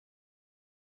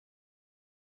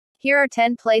Here are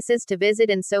 10 places to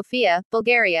visit in Sofia,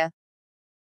 Bulgaria.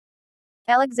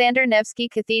 Alexander Nevsky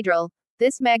Cathedral.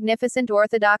 This magnificent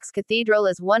Orthodox cathedral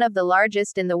is one of the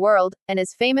largest in the world, and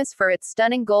is famous for its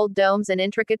stunning gold domes and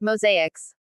intricate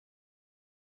mosaics.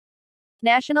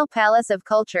 National Palace of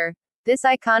Culture. This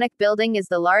iconic building is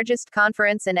the largest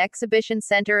conference and exhibition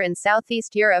center in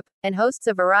Southeast Europe, and hosts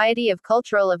a variety of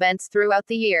cultural events throughout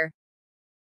the year.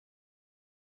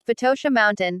 Vitosha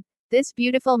Mountain. This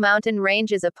beautiful mountain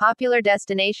range is a popular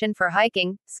destination for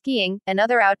hiking, skiing, and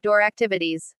other outdoor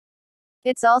activities.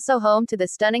 It's also home to the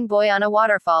stunning Boyana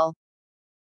waterfall.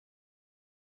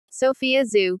 Sofia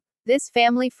Zoo. This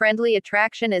family-friendly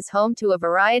attraction is home to a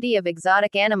variety of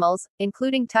exotic animals,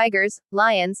 including tigers,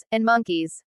 lions, and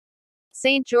monkeys.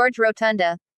 St. George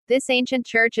Rotunda. This ancient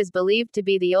church is believed to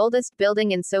be the oldest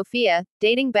building in Sofia,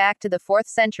 dating back to the 4th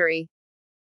century.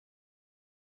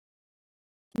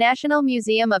 National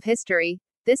Museum of History.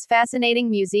 This fascinating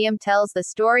museum tells the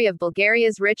story of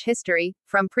Bulgaria's rich history,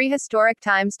 from prehistoric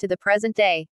times to the present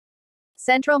day.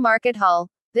 Central Market Hall.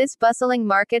 This bustling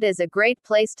market is a great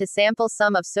place to sample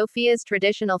some of Sofia's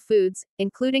traditional foods,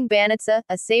 including banitsa,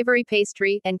 a savory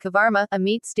pastry, and kavarma, a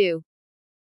meat stew.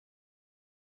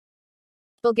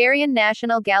 Bulgarian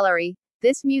National Gallery.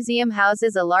 This museum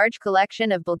houses a large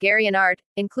collection of Bulgarian art,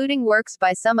 including works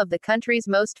by some of the country's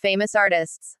most famous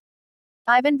artists.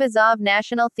 Ivan Vazov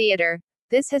National Theatre.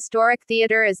 This historic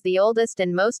theater is the oldest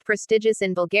and most prestigious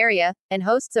in Bulgaria, and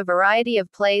hosts a variety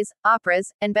of plays,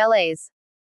 operas, and ballets.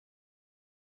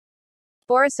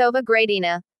 Borisova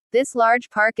Gradina. This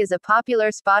large park is a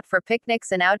popular spot for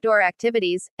picnics and outdoor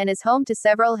activities, and is home to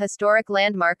several historic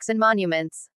landmarks and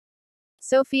monuments.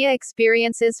 Sofia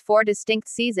experiences 4 distinct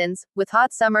seasons, with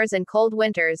hot summers and cold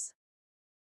winters.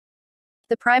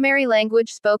 The primary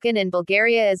language spoken in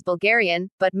Bulgaria is Bulgarian,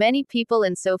 but many people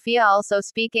in Sofia also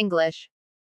speak English.